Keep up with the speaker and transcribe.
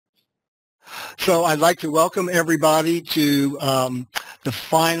So I'd like to welcome everybody to the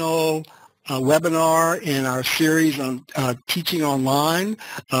final webinar in our series on teaching online.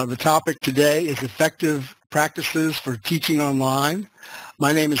 The topic today is effective practices for teaching online.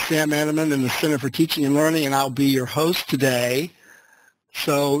 My name is Sam Anneman in the Center for Teaching and Learning, and I'll be your host today.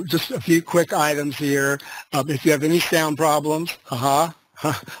 So just a few quick items here. If you have any sound problems,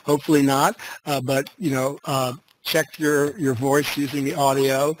 hopefully not, but check your voice using the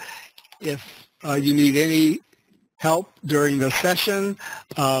audio. If you need any help during the session,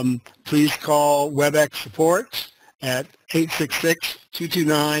 please call WebEx support at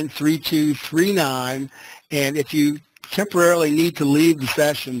 866-229-3239. And if you temporarily need to leave the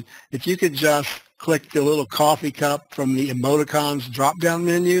session, if you could just click the little coffee cup from the emoticons drop-down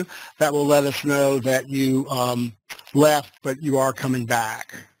menu, that will let us know that you left, but you are coming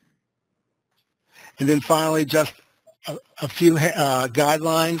back. And then finally, just a few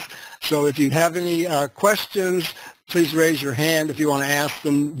guidelines. So if you have any questions, please raise your hand if you want to ask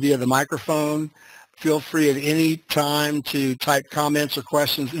them via the microphone. Feel free at any time to type comments or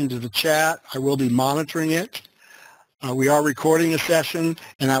questions into the chat. I will be monitoring it. We are recording a session,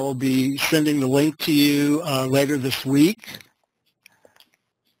 and I will be sending the link to you later this week.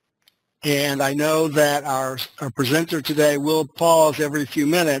 And I know that our presenter today will pause every few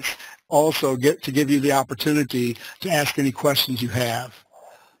minutes also to give you the opportunity to ask any questions you have.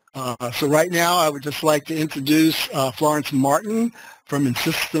 So right now I would just like to introduce Florence Martin from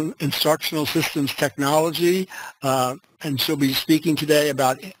Instructional Systems Technology, and she'll be speaking today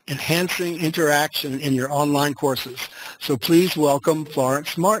about enhancing interaction in your online courses. So please welcome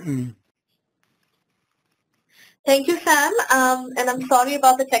Florence Martin. Thank you, Sam, and I'm sorry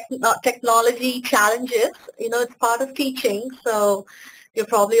about the technology challenges. It's part of teaching, so you're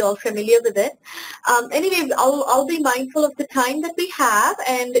probably all familiar with it. Anyway, I'll be mindful of the time that we have,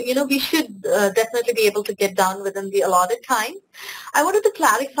 and we should definitely be able to get done within the allotted time. I wanted to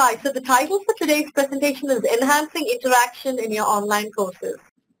clarify, so the title for today's presentation is Enhancing Interaction in Your Online Courses.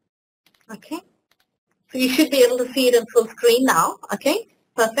 Okay, so you should be able to see it in full screen now. Okay,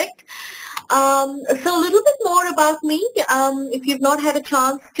 perfect. So a little bit more about me. If you've not had a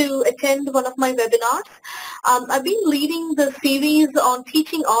chance to attend one of my webinars, I've been leading the series on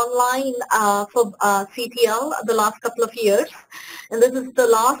teaching online for CTL the last couple of years, and this is the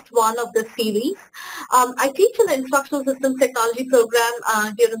last one of the series. I teach in the Instructional Systems Technology program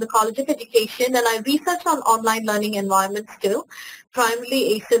here in the College of Education, and I research on online learning environments too,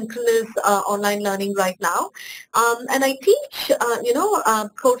 primarily asynchronous online learning right now. And I teach,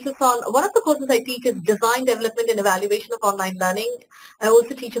 courses on, one of the courses I teach is Design, Development and Evaluation of Online Learning. I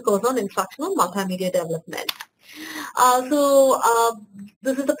also teach a course on Instructional Multimedia Development.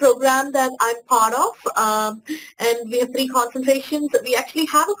 This is the program that I'm part of, and we have 3 concentrations. We actually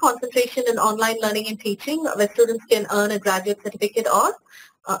have a concentration in online learning and teaching where students can earn a graduate certificate or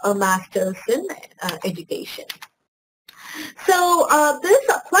a master's in education. So there's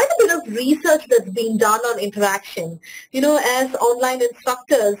quite a bit of research that's being done on interaction. As online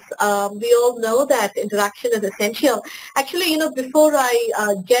instructors, we all know that interaction is essential. Actually, before I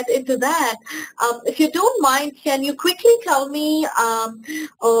get into that, if you don't mind, can you quickly tell me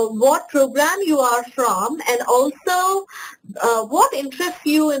what program you are from, and also what interests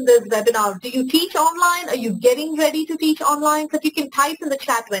you in this webinar? Do you teach online? Are you getting ready to teach online? So you can type in the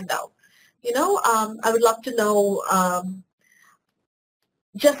chat window. I would love to know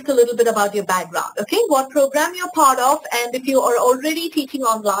just a little bit about your background, okay? What program you're part of, and if you are already teaching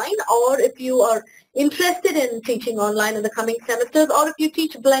online, or if you are interested in teaching online in the coming semesters, or if you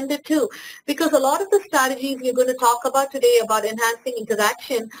teach blended too, because a lot of the strategies we're going to talk about today about enhancing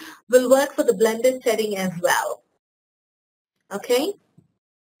interaction will work for the blended setting as well, okay?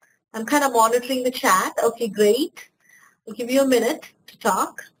 I'm kind of monitoring the chat. Okay, great. I'll give you a minute to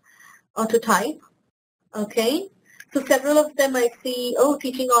talk or to type. Okay, so several of them I see,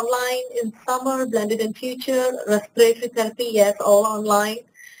 teaching online in summer, blended in future, respiratory therapy, yes, all online.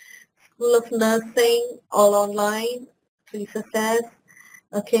 School of Nursing, all online, Teresa says.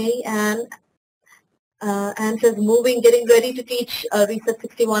 Okay, and says getting ready to teach Research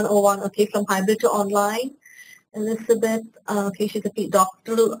 6101, okay, from hybrid to online. Elizabeth, okay, she's a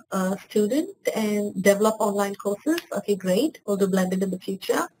doctoral student and develop online courses. Okay, great. We'll do blended in the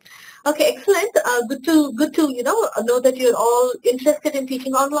future. Okay, excellent. Good to know that you're all interested in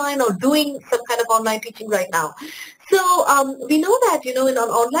teaching online or doing some kind of online teaching right now. So we know that in an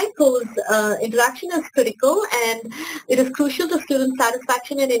online course, interaction is critical and it is crucial to student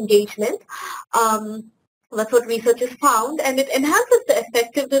satisfaction and engagement. That's what researchers found, and it enhances the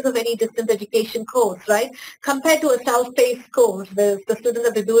effectiveness of any distance education course, right? Compared to a self-paced course, the students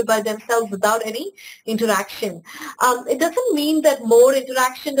have to do it by themselves without any interaction. It doesn't mean that more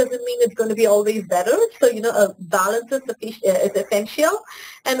interaction doesn't mean it's going to be always better. So, a balance is essential,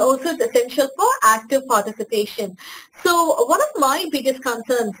 and also it's essential for active participation. So one of my biggest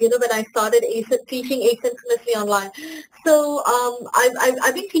concerns, when I started teaching asynchronously online, so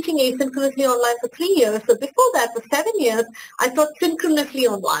I've been teaching asynchronously online for 3 years. So before that, for 7 years, I taught synchronously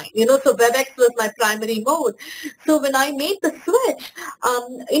online. So WebEx was my primary mode. So when I made the switch,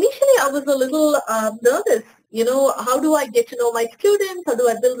 initially I was a little nervous. How do I get to know my students? How do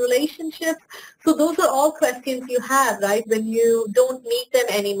I build relationships? So those are all questions you have, right, when you don't meet them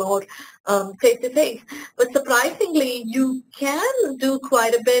anymore face to face. But surprisingly, you can do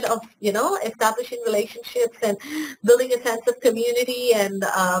quite a bit of, establishing relationships and building a sense of community and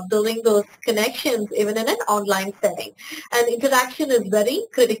building those connections even in an online setting. And interaction is very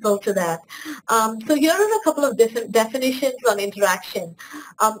critical to that. So here are a couple of different definitions on interaction.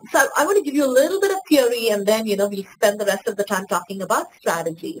 So I want to give you a little bit of theory, and then, we'll spend the rest of the time talking about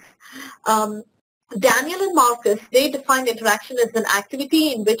strategies. Daniel and Marcus, they defined interaction as an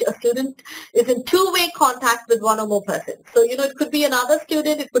activity in which a student is in two-way contact with one or more persons. So, it could be another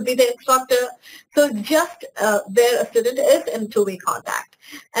student, it could be the instructor. So just where a student is in two-way contact.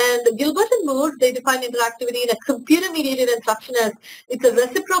 And Gilbert and Moore, they define interactivity in a computer-mediated instruction as it's a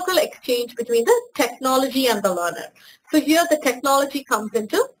reciprocal exchange between the technology and the learner. So here the technology comes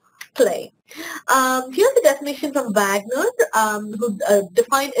into play. Here's the definition from Wagner, who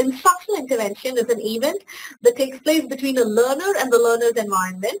defined instructional intervention as an event that takes place between a learner and the learner's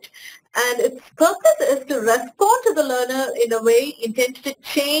environment, and its purpose is to respond to the learner in a way intended to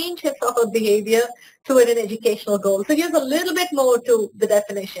change his or her behavior toward an educational goal. So here's a little bit more to the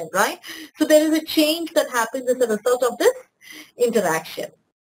definition, right? So there is a change that happens as a result of this interaction,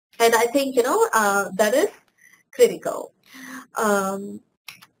 and I think, that is critical.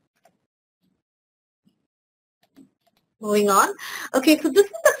 Moving on. Okay, so this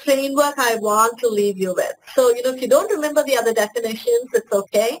is the framework I want to leave you with. So, if you don't remember the other definitions, it's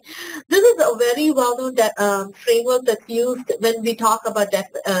okay. This is a very well-known framework that's used when we talk about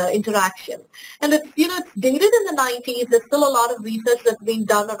interaction. And it's, it's dated in the 90s. There's still a lot of research that's being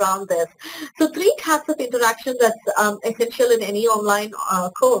done around this. So 3 types of interaction that's essential in any online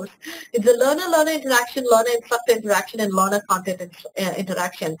course. It's the learner-learner interaction, learner-instructor interaction, and learner-content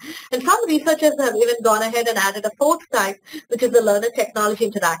interaction. And some researchers have even gone ahead and added a 4th type, which is the learner-technology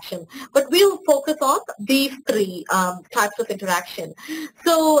interaction. But we'll focus on these 3 types of interaction.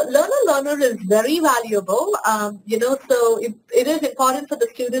 So learner-learner is very valuable, so it is important for the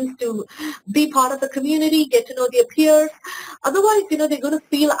students to be part of the community, get to know their peers. Otherwise, they're going to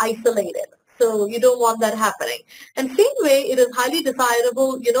feel isolated. So you don't want that happening. And same way, it is highly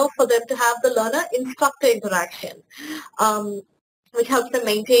desirable, for them to have the learner-instructor interaction. Which helps them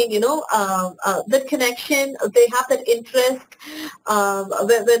maintain, the connection. They have that interest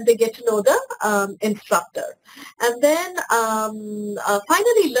when they get to know the instructor. And then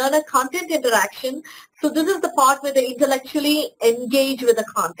finally, learner content interaction. So this is the part where they intellectually engage with the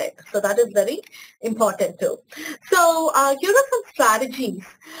content. So that is very important too. So here are some strategies.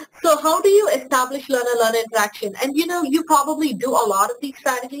 So how do you establish learner-learner interaction? And you probably do a lot of these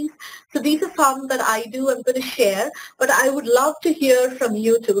strategies. So these are some that I do, I'm going to share, but I would love to hear from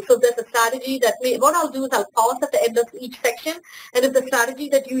you too. So there's a strategy that what I'll do is I'll pause at the end of each section, and if the strategy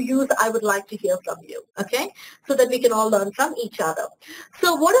that you use, I would like to hear from you, okay? So that we can all learn from each other.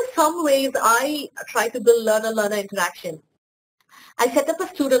 So what are some ways I try to build learner-learner interaction? I set up a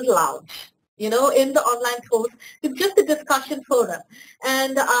student lounge. In the online course, it's just a discussion forum.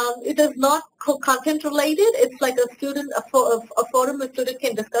 And it is not content related. It's like a forum where students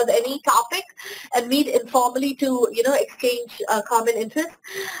can discuss any topic and meet informally to, exchange common interests.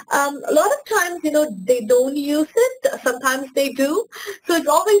 A lot of times, they don't use it. Sometimes they do. So it's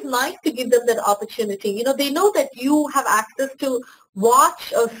always nice to give them that opportunity. They know that you have access to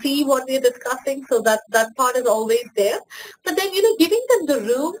watch or see what we're discussing, so that part is always there. But then, giving them the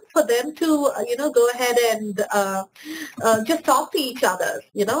room for them to, go ahead and just talk to each other,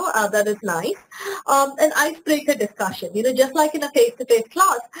 that is nice. An icebreaker discussion, just like in a face-to-face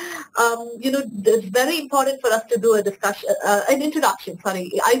class, it's very important for us to do a discussion,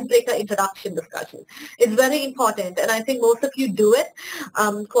 icebreaker introduction discussion. It's very important, and I think most of you do it.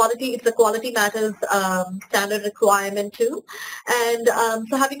 It's a quality matters standard requirement too. and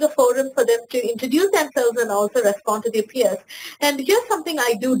so having a forum for them to introduce themselves and also respond to their peers. And here's something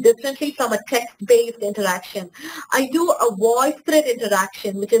I do differently from a text-based interaction. I do a voice thread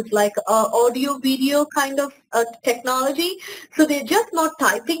interaction, which is like audio video kind of technology. So they're just not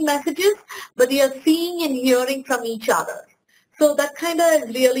typing messages, but they are seeing and hearing from each other. So that kind of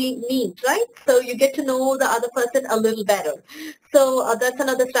is really neat, right? So you get to know the other person a little better. So that's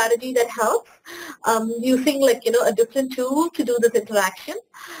another strategy that helps, using like, a different tool to do this interaction.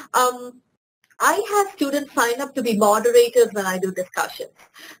 I have students sign up to be moderators when I do discussions.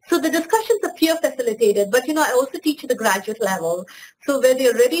 So the discussions are peer facilitated, but I also teach at the graduate level. So where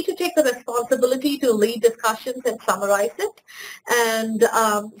they're ready to take the responsibility to lead discussions and summarize it. And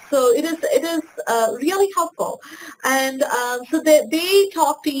so it is really helpful. And so they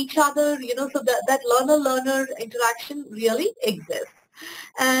talk to each other, so that learner-learner interaction really exists.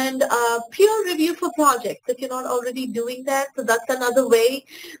 And peer review for projects, if you're not already doing that. So that's another way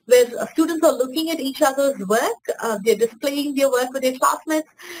where students are looking at each other's work, they're displaying their work with their classmates,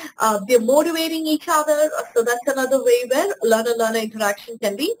 they're motivating each other. So that's another way where learner-learner interaction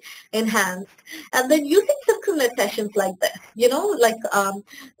can be enhanced. And then using synchronous sessions like this, like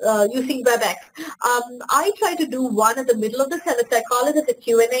using WebEx. I try to do one at the middle of the semester. I call it as a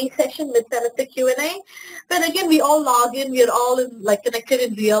Q&A session, mid-semester Q&A. But again, we all log in, we're all connected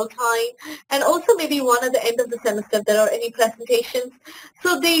in real time, and also maybe one at the end of the semester if there are any presentations.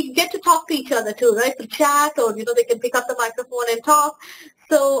 So they get to talk to each other too, right? To chat, or they can pick up the microphone and talk.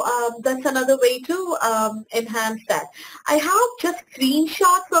 So that's another way to enhance that. I have just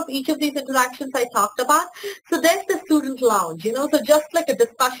screenshots of each of these interactions I talked about. So there's the student lounge, so just like a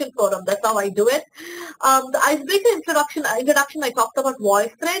discussion forum, that's how I do it. The icebreaker introduction, I talked about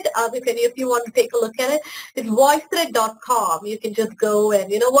VoiceThread. If any of you want to take a look at it, it's voicethread.com. You can just go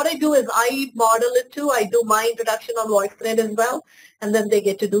and, what I do is I model it too. I do my introduction on VoiceThread as well, and then they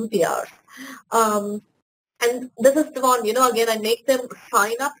get to do theirs. And this is the one, again, I make them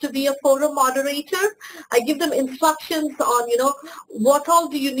sign up to be a forum moderator. I give them instructions on, what all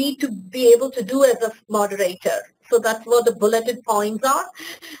do you need to be able to do as a moderator. So that's what the bulleted points are.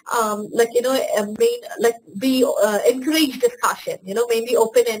 Encourage discussion, maybe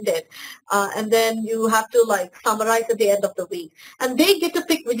open-ended. And then you have to summarize at the end of the week. And they get to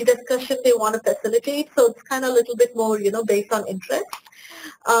pick which discussion they want to facilitate. So it's kind of a little bit more, based on interest.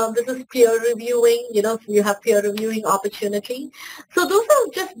 This is peer reviewing, you have peer reviewing opportunity. So those are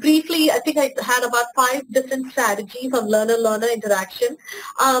just briefly, I think I had about 5 different strategies on learner-learner interaction.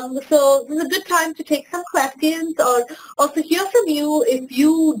 So this is a good time to take some questions, or also hear from you if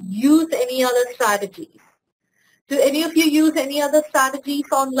you use any other strategies. Do any of you use any other strategies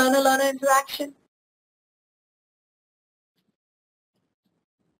on learner-learner interaction?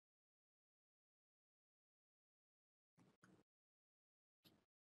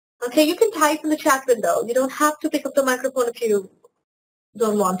 Okay, you can type in the chat window. You don't have to pick up the microphone if you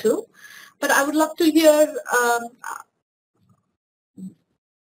don't want to. But I would love to hear,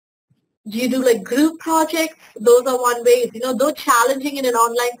 do you do group projects? Those are one way. Though challenging in an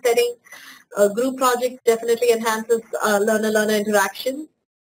online setting, group projects definitely enhances learner-learner interaction.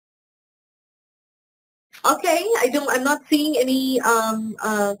 Okay, I'm not seeing any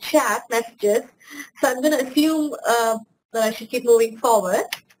chat messages, so I'm going to assume that I should keep moving forward.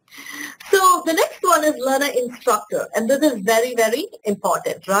 So the next one is learner instructor, and this is very, very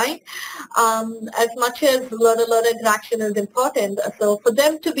important, right? As much as learner-learner interaction is important, so for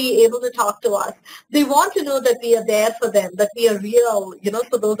them to be able to talk to us, they want to know that we are there for them, that we are real,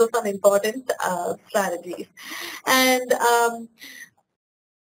 so those are some important strategies. And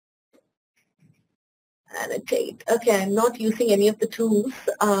annotate. Okay, I'm not using any of the tools.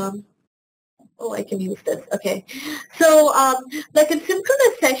 Oh, I can use this. Okay. So, like in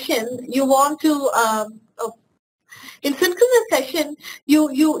synchronous session, you want to, in synchronous session, you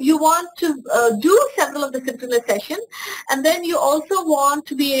want to do several of the synchronous session, and then you also want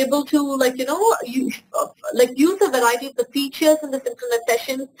to be able to use a variety of the features in the synchronous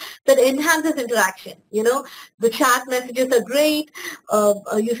sessions that enhances interaction. The chat messages are great,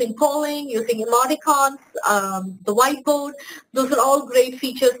 using polling, using emoticons, the whiteboard. Those are all great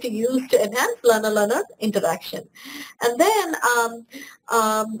features to use to enhance learner-learner interaction. And then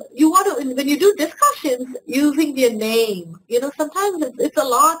you want to, when you do discussions, using their name. Sometimes it's a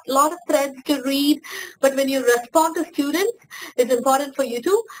lot of threads to read, but when you respond to students, it's important for you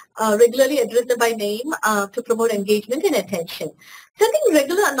to regularly address them by name to promote engagement and attention. Sending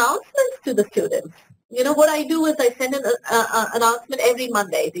regular announcements to the students. You know, what I do is I send an announcement every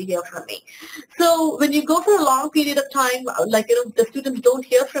Monday to hear from me. So when you go for a long period of time, like, you know, the students don't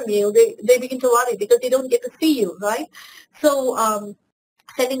hear from you, they begin to worry because they don't get to see you, right? So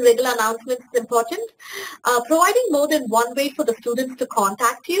sending regular announcements is important. Providing more than one way for the students to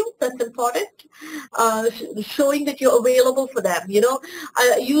contact you, that's important. Showing that you're available for them. You know,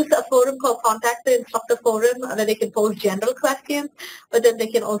 I use a forum called Contact the Instructor Forum where they can post general questions, but then they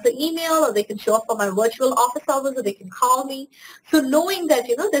can also email, or they can show up for my virtual office hours, or they can call me. So knowing that,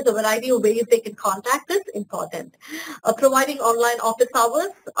 you know, there's a variety of ways they can contact us, important. Providing online office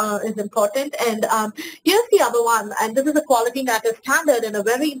hours is important. And here's the other one, and this is a quality matter standard and a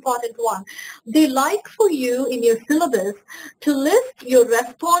very important one. They like for you in your syllabus to list your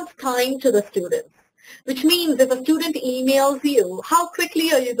response time to the students, which means if a student emails you, how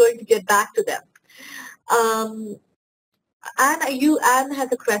quickly are you going to get back to them? Anne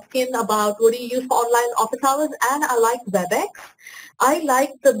has a question about what do you use for online office hours, and I like WebEx. I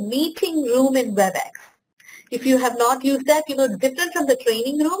like the meeting room in WebEx. If you have not used that, you know, it's different from the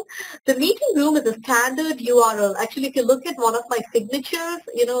training room. The meeting room is a standard URL. Actually, if you look at one of my signatures,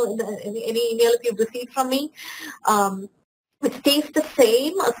 you know, in any email if you've received from me, it stays the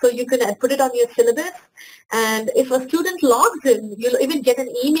same, so you can put it on your syllabus. And if a student logs in, you'll even get an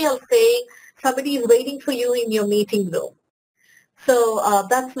email saying somebody is waiting for you in your meeting room. So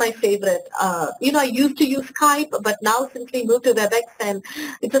that's my favorite. You know, I used to use Skype, but now simply moved to WebEx, and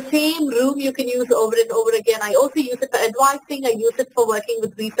it's the same room you can use over and over again. I also use it for advising. I use it for working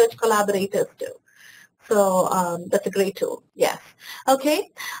with research collaborators too. So that's a great tool, yes.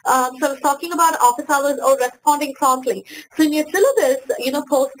 Okay, so I was talking about office hours or responding promptly. So in your syllabus, you know,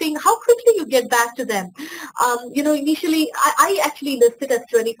 posting how quickly you get back to them. You know, initially, I actually listed as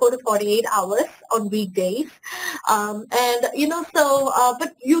 24 to 48 hours on weekdays. And, you know, so,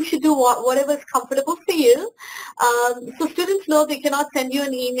 but you should do whatever is comfortable for you. So students know they cannot send you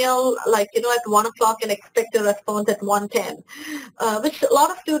an email like, you know, at 1 o'clock and expect a response at 1:10, which a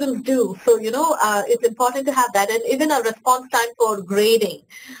lot of students do. So, you know, it's important to have that, and even a response time for grading,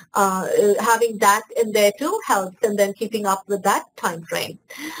 having that in there too helps, and then keeping up with that time frame.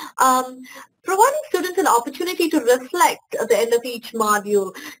 Providing students an opportunity to reflect at the end of each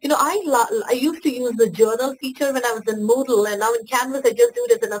module. You know, I used to use the journal feature when I was in Moodle, and now in Canvas I just do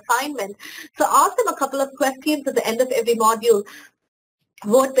it as an assignment. So ask them a couple of questions at the end of every module.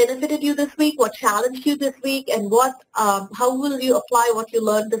 What benefited you this week, what challenged you this week, and what, how will you apply what you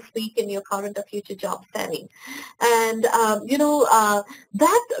learned this week in your current or future job setting? And, you know,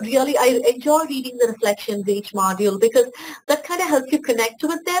 that really, I enjoy reading the reflections each module because that kind of helps you connect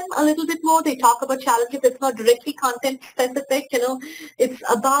with them a little bit more. They talk about challenges. It's not directly content specific, you know, it's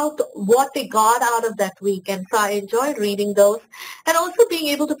about what they got out of that week. And so I enjoy reading those, and also being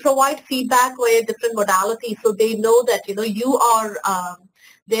able to provide feedback via different modalities so they know that, you know, you are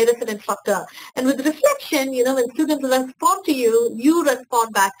there as an instructor. And with reflection, you know, when students respond to you, you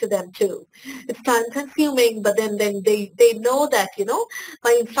respond back to them too. It's time consuming, but then they know that, you know,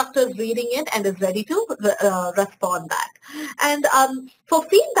 my instructor is reading it and is ready to respond back. And for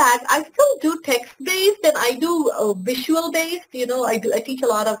feedback, I still do text-based, and I do visual-based. You know, I teach a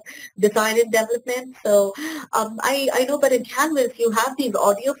lot of design and development. So I know, but in Canvas, you have these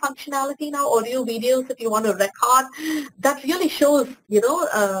audio functionality now, audio videos if you want to record. That really shows, you know,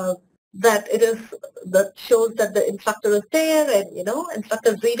 that it is, that shows that the instructor is there, and, you know,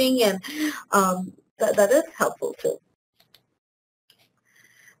 instructor is reading, and that is helpful too.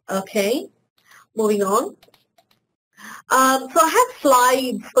 Okay, moving on. So I have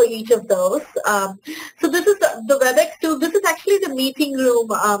slides for each of those. So this is the WebEx tool. This is actually the meeting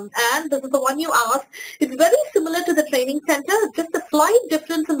room, and this is the one you asked. It's very similar to the training center, just a slight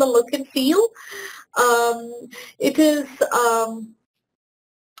difference in the look and feel. It is,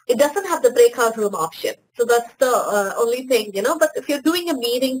 it doesn't have the breakout room option. So that's the only thing, you know, but if you're doing a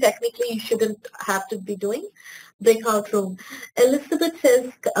meeting, technically you shouldn't have to be doing breakout room. Elizabeth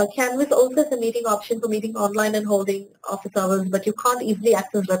says Canvas also has a meeting option for meeting online and holding office hours, but you can't easily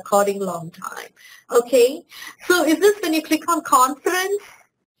access recording long time. Okay, so is this when you click on conference,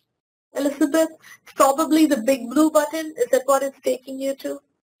 Elizabeth? It's probably the big blue button. Is that what it's taking you to?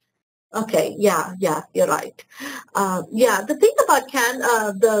 Okay, yeah, you're right. Yeah, the thing about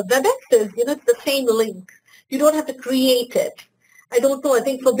the WebEx is, you know, it's the same link. You don't have to create it. I don't know. I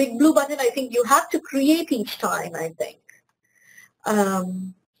think for Big Blue Button, I think you have to create each time, I think.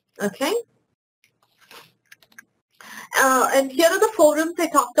 Okay. And here are the forums I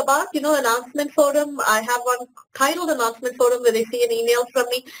talked about, announcement forum. I have one titled announcement forum where they see an email from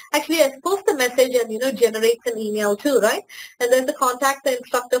me. Actually, I post a message and, generates an email too, right? And there's the contact the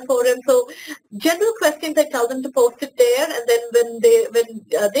instructor forum. So general questions, I tell them to post it there. And then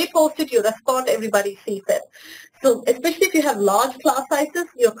when they post it, you respond, everybody sees it. So especially if you have large class sizes,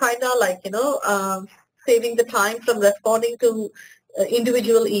 you're kind of like, saving the time from responding to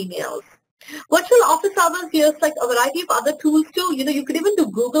individual emails. Virtual office hours, here's like a variety of other tools too. You could even do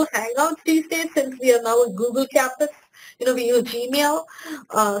Google Hangouts these days since we are now a Google campus. We use Gmail.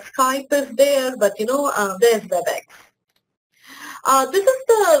 Skype is there, but there's WebEx. This is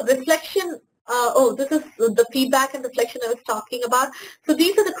the reflection. This is the feedback and reflection I was talking about. So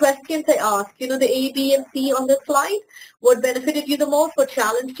these are the questions I asked. The A, B, and C on this slide. What benefited you the most? What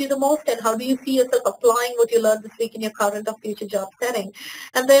challenged you the most? And how do you see yourself applying what you learned this week in your current or future job setting?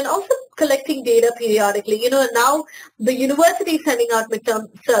 And then also collecting data periodically. Now the university is sending out midterm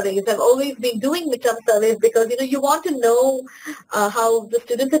surveys. I've always been doing midterm surveys because, you want to know how the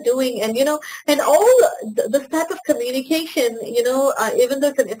students are doing. And, and all this type of communication, even though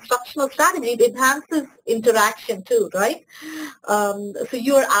it's an instructional strategy, it enhances interaction too, right? So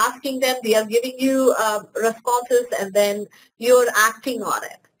you're asking them, they are giving you responses, and then you're acting on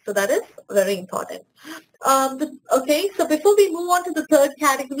it. So that is very important. Okay, so before we move on to the third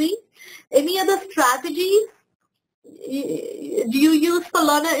category, any other strategies do you use for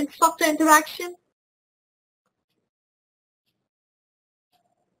learner-instructor interaction?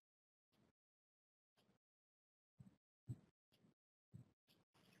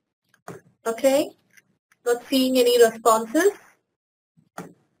 Okay, not seeing any responses.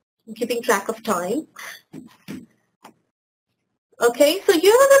 I'm keeping track of time. Okay, so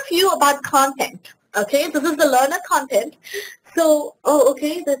here are a few about content. Okay, this is the learner content. So,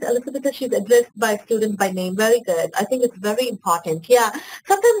 okay, that Elizabeth, she's addressed by students by name. Very good. I think it's very important. Yeah,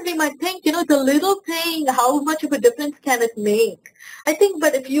 sometimes we might think, it's a little thing, how much of a difference can it make? I think,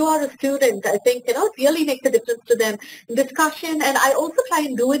 but if you are a student, I think, it really makes a difference to them in discussion. And I also try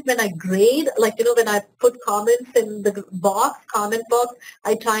and do it when I grade, like, when I put comments in the comment box,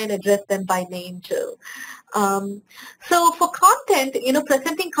 I try and address them by name too. So for content,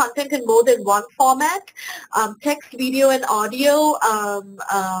 presenting content in more than one format, text, video, and audio,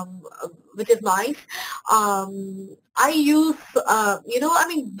 which is nice. I use,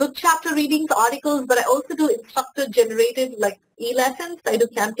 book chapter readings, articles, but I also do instructor-generated like e-lessons. I do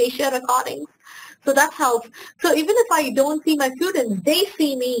Camtasia recordings. So that helps. So even if I don't see my students, they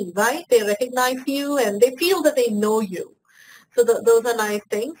see me, right? They recognize you and they feel that they know you. So those are nice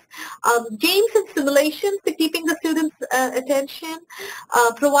things. Games and simulations to keeping the students' attention,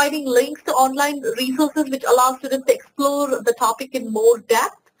 providing links to online resources which allow students to explore the topic in more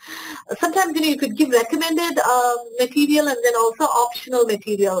depth. Sometimes, you could give recommended material and then also optional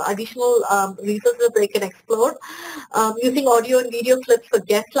material, additional resources they can explore, using audio and video clips for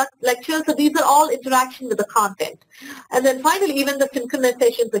guest lectures. So these are all interaction with the content. And then finally, even the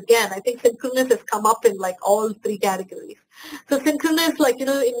synchronization again. I think synchronous has come up in like all three categories. So synchronous, like,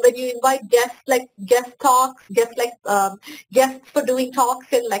 when you invite guests, like guest talks, guests for doing talks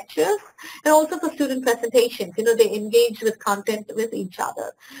and lectures, and also for student presentations, they engage with content with each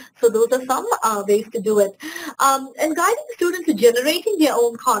other. So those are some ways to do it. And guiding students to generating their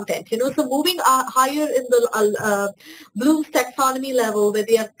own content, so moving higher in the Bloom's taxonomy level where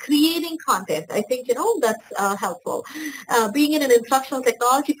they are creating content. I think, that's helpful. Being in an instructional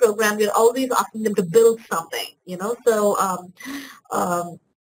technology program, we're always asking them to build something, so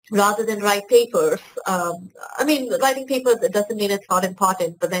rather than write papers. Writing papers, it doesn't mean it's not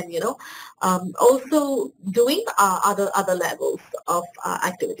important, but then, also doing other levels of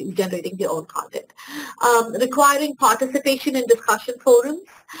activities, generating their own content. Requiring participation in discussion forums,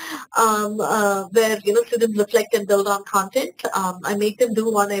 where, students reflect and build on content. I make them do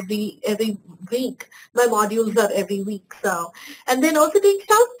one every week. My modules are every week. So, and then also doing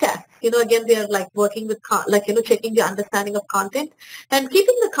self-tests. Again, they're like working with, checking the understanding of content and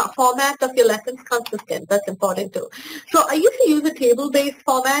keeping the format of your lessons consistent. That's important too. So I used to use a table-based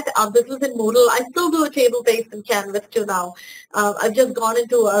format. This was in Moodle. I still do a table-based in Canvas too now. I've just gone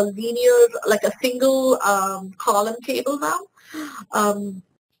into a linear, like a single column table now.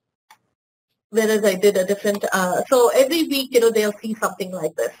 Whereas I did a different, so every week, they'll see something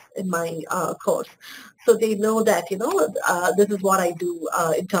like this in my course. So they know that, this is what I do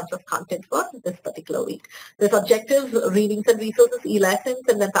in terms of content for this particular week. There's objectives, readings and resources, e-lessons,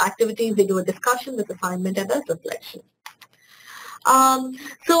 and then for activities, they do a discussion, this assignment, and a reflection.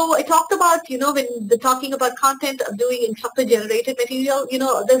 So I talked about, when the talking about content, doing instructor-generated material,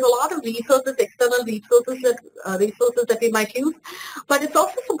 there's a lot of resources, external resources that we might use, but it's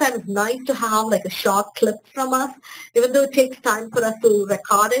also sometimes nice to have like a short clip from us, even though it takes time for us to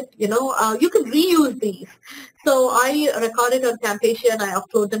record it. You can reuse these. So I recorded on Camtasia and I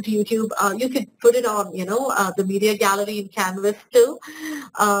upload them to YouTube. You could put it on, the media gallery in Canvas too.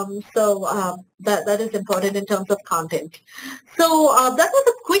 That is important in terms of content. So that was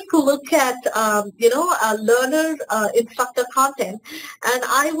a quick look at, learner instructor content. And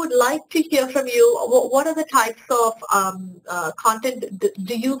I would like to hear from you, what are the types of content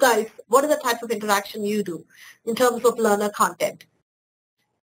do you guys, what are the types of interaction you do in terms of learner content?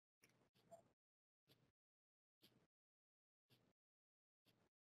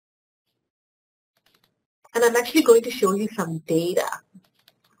 And I'm actually going to show you some data.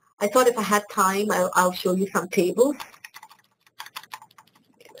 I thought if I had time, I'll show you some tables.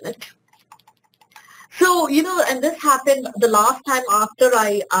 Wait a minute. So, and this happened the last time after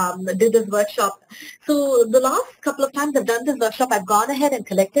I did this workshop. So the last couple of times I've done this workshop, I've gone ahead and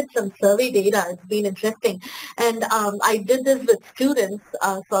collected some survey data. It's been interesting. And I did this with students,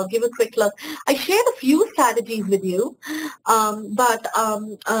 so I'll give a quick look. I shared a few strategies with you, so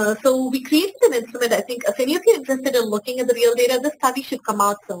we created an instrument, I think, if any of you are interested in looking at the real data, this study should come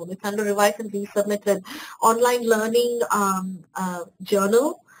out soon. It's under Revise and Resubmit an online learning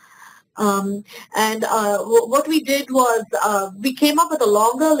journal. What we did was we came up with a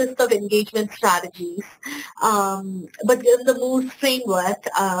longer list of engagement strategies, but in the MOVE framework,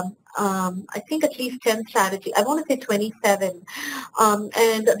 I think at least 10 strategies. I want to say 27.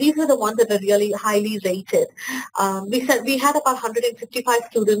 And these are the ones that are really highly rated. We said we had about 155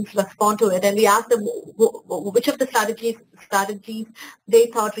 students respond to it, and we asked them which of the strategies they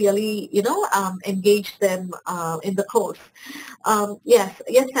thought really, engaged them in the course. Yes,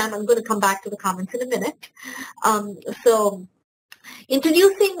 Sam, I'm going to come back to the comments in a minute. So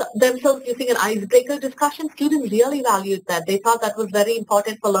introducing themselves using an icebreaker discussion, students really valued that. They thought that was very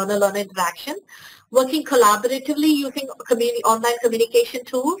important for learner-learner interaction. Working collaboratively using online communication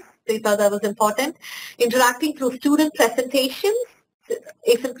tools, they thought that was important. Interacting through student presentations,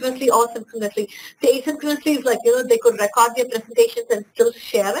 asynchronously or synchronously. The asynchronously is like, they could record their presentations and still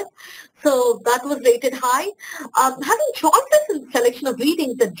share it. So that was rated high. Having choices in selection of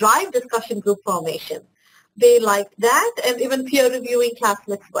readings that drive discussion group formation. They liked that, and even peer reviewing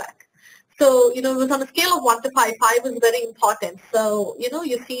classmates' work. So, it was on a scale of 1 to 5. 5 is very important. So,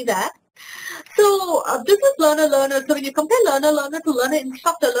 you see that. So this is learner-learner. So when you compare learner-learner to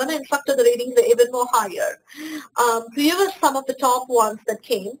learner-instructor, the ratings are even more higher. So here were some of the top ones that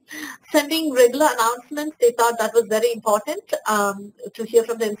came. Sending regular announcements, they thought that was very important to hear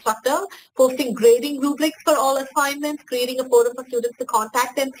from the instructor. Posting grading rubrics for all assignments, creating a forum for students to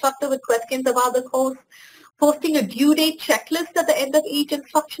contact the instructor with questions about the course. Posting a due date checklist at the end of each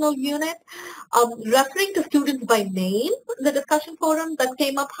instructional unit, referring to students by name in the discussion forum that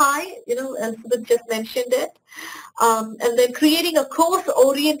came up high, Elizabeth just mentioned it, and then creating a course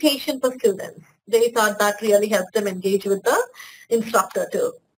orientation for students. They thought that really helped them engage with the instructor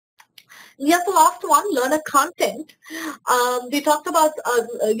too. Yes, the last one, learner content. They talked about,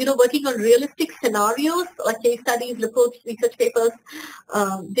 working on realistic scenarios like case studies, reports, research papers.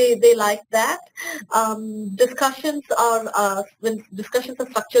 They like that. Discussions are when discussions are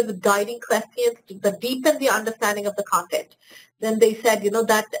structured with guiding questions that deepen the understanding of the content. Then they said,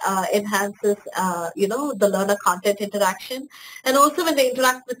 that enhances, the learner content interaction. And also when they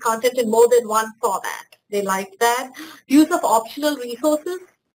interact with content in more than one format, they like that. Use of optional resources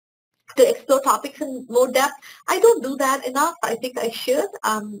to explore topics in more depth. I don't do that enough. I think I should.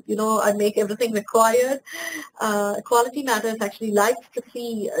 I make everything required. Quality Matters actually likes to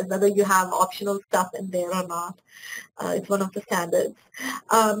see whether you have optional stuff in there or not. It's one of the standards.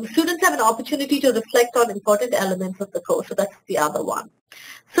 Students have an opportunity to reflect on important elements of the course, so that's the other one.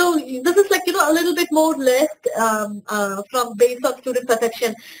 So this is like, a little bit more list from based on student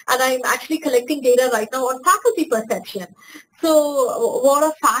perception, and I'm actually collecting data right now on faculty perception. So what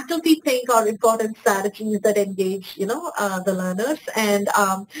do faculty think are important strategies that engage, the learners, and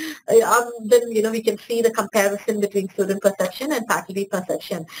then, we can see the comparison between student perception and faculty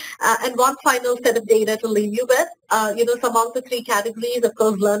perception. And one final set of data to leave you with, some of the 3 categories, of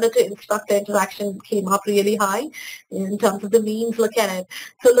course, learner to instructor interaction came up really high in terms of the means. Look at it.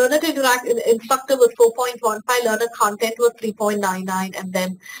 So learner to instructor was 4.15, learner content was 3.99, and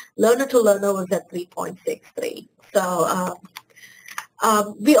then learner to learner was at 3.63. So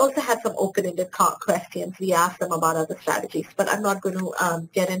We also had some open-ended questions. We asked them about other strategies, but I'm not going to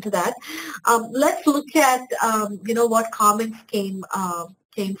get into that. Let's look at, what comments came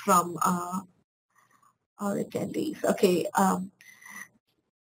from our attendees. Okay,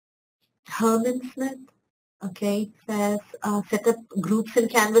 Herman Smith, okay, says set up groups in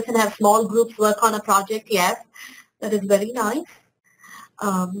Canvas and have small groups work on a project. Yes, that is very nice.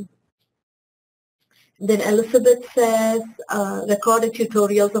 Then Elizabeth says, recorded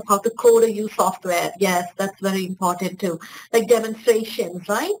tutorials of how to code or use software. Yes, that's very important too. Like demonstrations,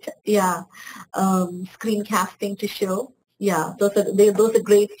 right? Yeah. Screencasting to show. Yeah, those are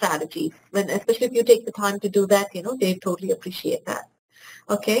great strategies. Especially if you take the time to do that, they totally appreciate that.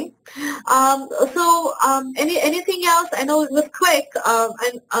 Okay. Anything else? I know it was quick.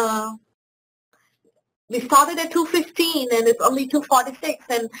 We started at 2:15 and it's only 2:46,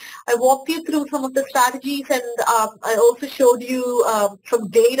 and I walked you through some of the strategies, and I also showed you some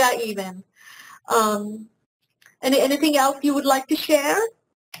data even. Anything else you would like to share?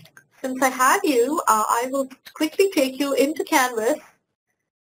 Since I have you, I will quickly take you into Canvas,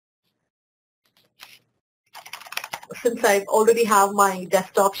 since I already have my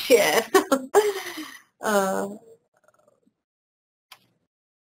desktop share.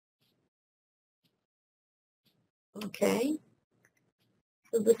 Okay,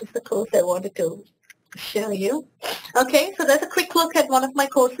 so this is the course I wanted to show you. Okay, so there's a quick look at one of my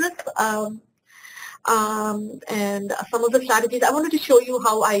courses. And some of the strategies. I wanted to show you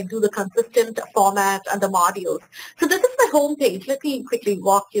how I do the consistent format and the modules. So this is my home page. Let me quickly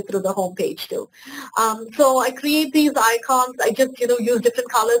walk you through the home page too. So I create these icons. I just use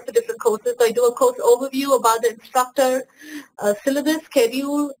different colors for different courses. So I do a course overview about the instructor, syllabus,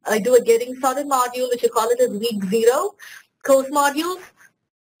 schedule. I do a getting started module, which you call it as week 0, course modules,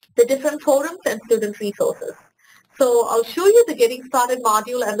 the different forums, and student resources. So I'll show you the Getting Started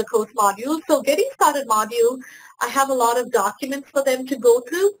module and the course module. So Getting Started module, I have a lot of documents for them to go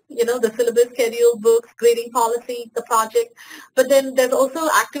through, the syllabus, schedule, books, grading policy, the project. But then there's also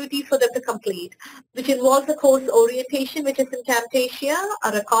activities for them to complete, which involves a course orientation, which is in Camtasia,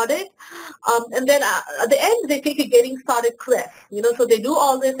 recorded. And then at the end, they take a Getting Started quiz. So they do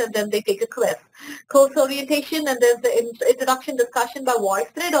all this and then they take a quiz. Course orientation, and there's the introduction discussion by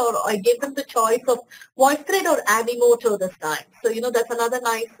VoiceThread, or I gave them the choice of VoiceThread or Animoto this time. So, that's another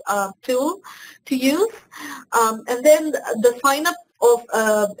nice tool to use. And then the sign up of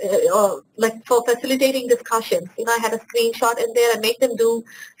like for facilitating discussions. I had a screenshot in there. I make them do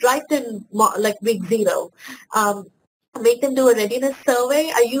right in like week 0. Make them do a readiness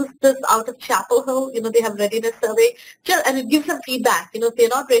survey. I use this out of Chapel Hill. They have readiness survey, and it gives them feedback. If they're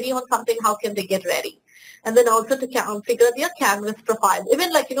not ready on something, how can they get ready? And then also to configure their Canvas profile.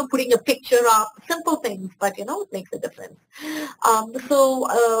 Even like, putting a picture up, simple things, but, it makes a difference. So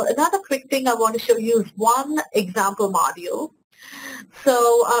another quick thing I want to show you is one example module.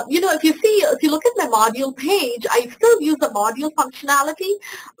 So, if you look at my module page, I still use the module functionality,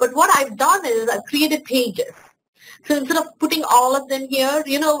 but what I've done is I've created pages. So instead of putting all of them here,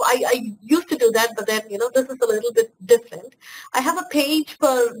 I used to do that, but then, this is a little bit different. I have a page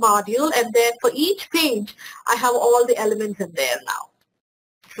per module, and then for each page, I have all the elements in there now.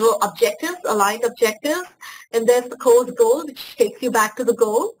 So objectives, aligned objectives, and there's the course goal, which takes you back to the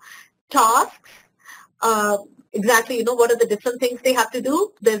goal. Tasks, exactly, what are the different things they have to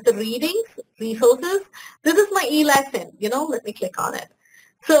do. There's the readings, resources. This is my e-lesson, let me click on it.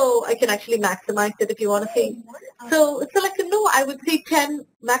 So I can actually maximize it if you want to see. So like, I would say 10,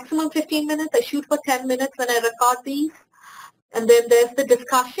 maximum 15 minutes. I shoot for 10 minutes when I record these. And then there's the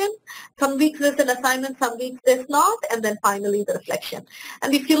discussion. Some weeks there's an assignment, some weeks there's not. And then finally the reflection.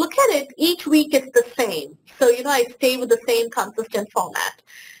 And if you look at it, each week it's the same. So, I stay with the same consistent format.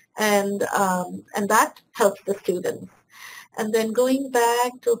 And that helps the students. And then going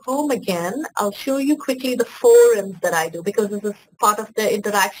back to home again, I'll show you quickly the forums that I do, because this is part of the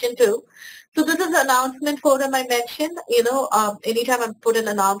interaction too. So this is the announcement forum I mentioned. Anytime I put an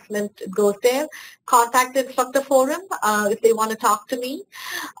announcement, it goes there. Contact the instructor forum if they want to talk to me,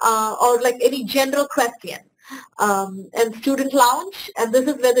 or like any general question. And student lounge, and this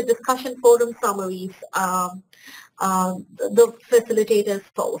is where the discussion forum summaries the facilitators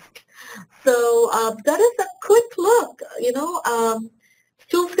post. So that is a quick look,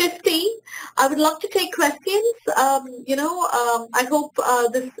 2:50. I would love to take questions. I hope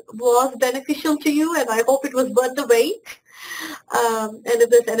this was beneficial to you, and I hope it was worth the wait. And if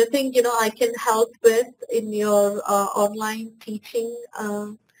there's anything, I can help with in your online teaching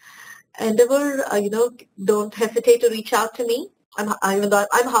endeavor, don't hesitate to reach out to me. I'm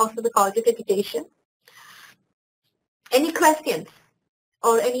housed in the College of Education. Any questions?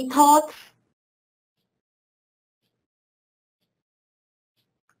 or any thoughts?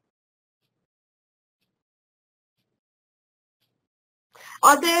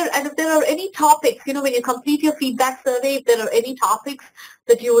 And if there are any topics, when you complete your feedback survey, if there are any topics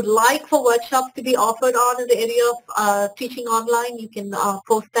that you would like for workshops to be offered on in the area of teaching online, you can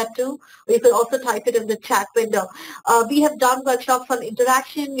post that too. Or you can also type it in the chat window. We have done workshops on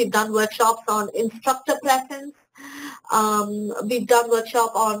interaction. We've done workshops on instructor presence. We've done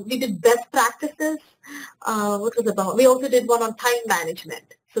we did best practices. What was about? We also did one on time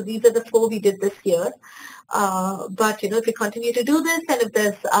management. So these are the 4 we did this year. But if we continue to do this, and if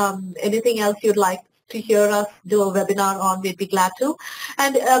there's anything else you'd like to hear us do a webinar on, we'd be glad to.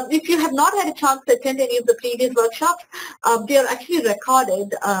 And if you have not had a chance to attend any of the previous workshops, they are actually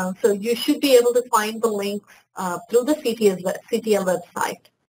recorded, so you should be able to find the links through the CTL website.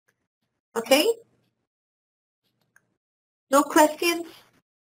 Okay? No questions?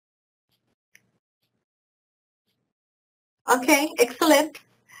 Okay, excellent.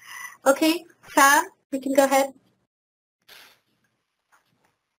 Okay, Sam, we can go ahead.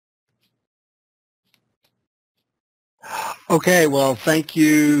 Okay, well, thank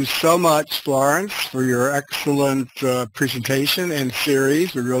you so much, Florence, for your excellent presentation and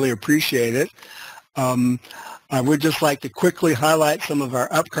series. We really appreciate it. I would just like to quickly highlight some of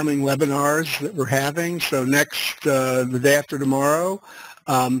our upcoming webinars that we're having. So next, the day after tomorrow,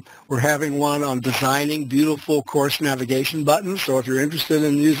 we're having one on designing beautiful course navigation buttons. So if you're interested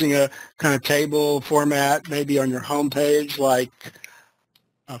in using a kind of table format, maybe on your home page like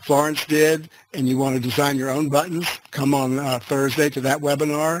Florence did, and you want to design your own buttons, come on Thursday to that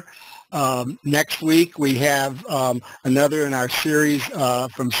webinar. Next week, we have another in our series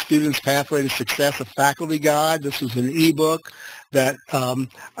from Students' Pathway to Success, a faculty guide. This is an ebook that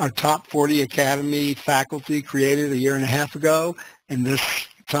our top 40 Academy faculty created a year and a half ago. And this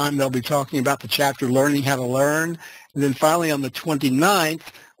time, they'll be talking about the chapter Learning How to Learn. And then finally, on the 29th,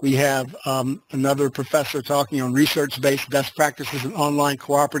 we have another professor talking on research-based best practices in online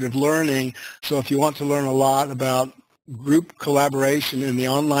cooperative learning. So if you want to learn a lot about group collaboration in the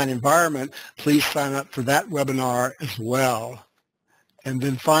online environment, please sign up for that webinar as well. And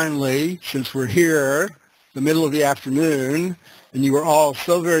then finally, since we're here, the middle of the afternoon, and you were all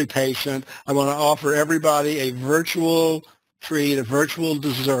so very patient, I want to offer everybody a virtual treat, a virtual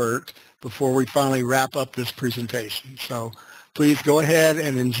dessert before we finally wrap up this presentation. So please go ahead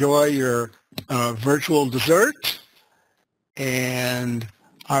and enjoy your virtual dessert. And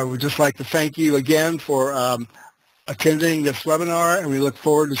I would just like to thank you again for attending this webinar, and we look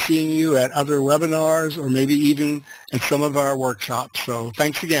forward to seeing you at other webinars or maybe even at some of our workshops. So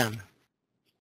thanks again.